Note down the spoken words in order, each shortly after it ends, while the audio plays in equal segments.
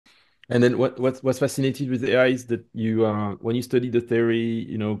And then what's fascinating with AI is that you when you study the theory,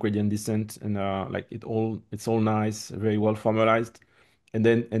 gradient descent and like it's all nice, very well formalized. And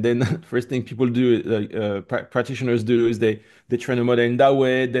then first thing people do, like practitioners do, is they train a model in that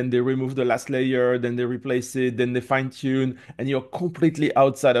way, then they remove the last layer, then they replace it, then they fine tune, and you're completely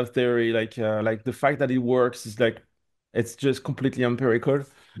outside of theory. Like the fact that it works is like it's just completely empirical.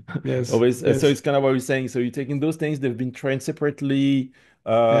 Yes, Always, so yes, it's kind of what we're saying. So you're taking those things, they've been trained separately,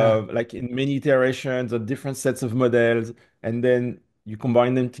 yeah, like in many iterations or different sets of models, and then you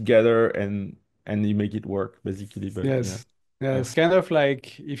combine them together and you make it work basically. But yeah, yes. Yeah, yeah, it's kind of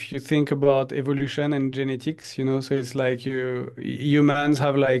like if you think about evolution and genetics, so it's like humans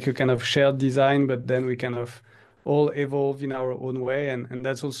have like a kind of shared design, but then we kind of all evolve in our own way. And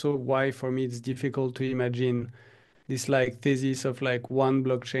that's also why for me it's difficult to imagine this like thesis of like one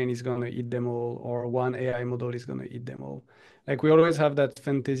blockchain is gonna eat them all or one AI model is gonna eat them all. Like we always have that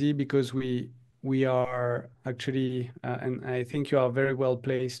fantasy because we are actually, and I think you are very well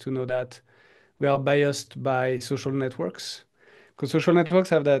placed to know that we are biased by social networks. Because social networks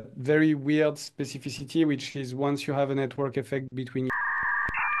have that very weird specificity, which is once you have a network effect between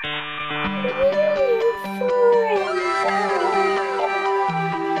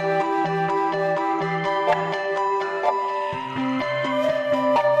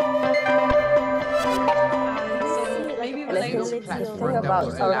And I think the thing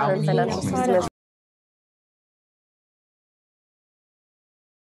about our current financial system is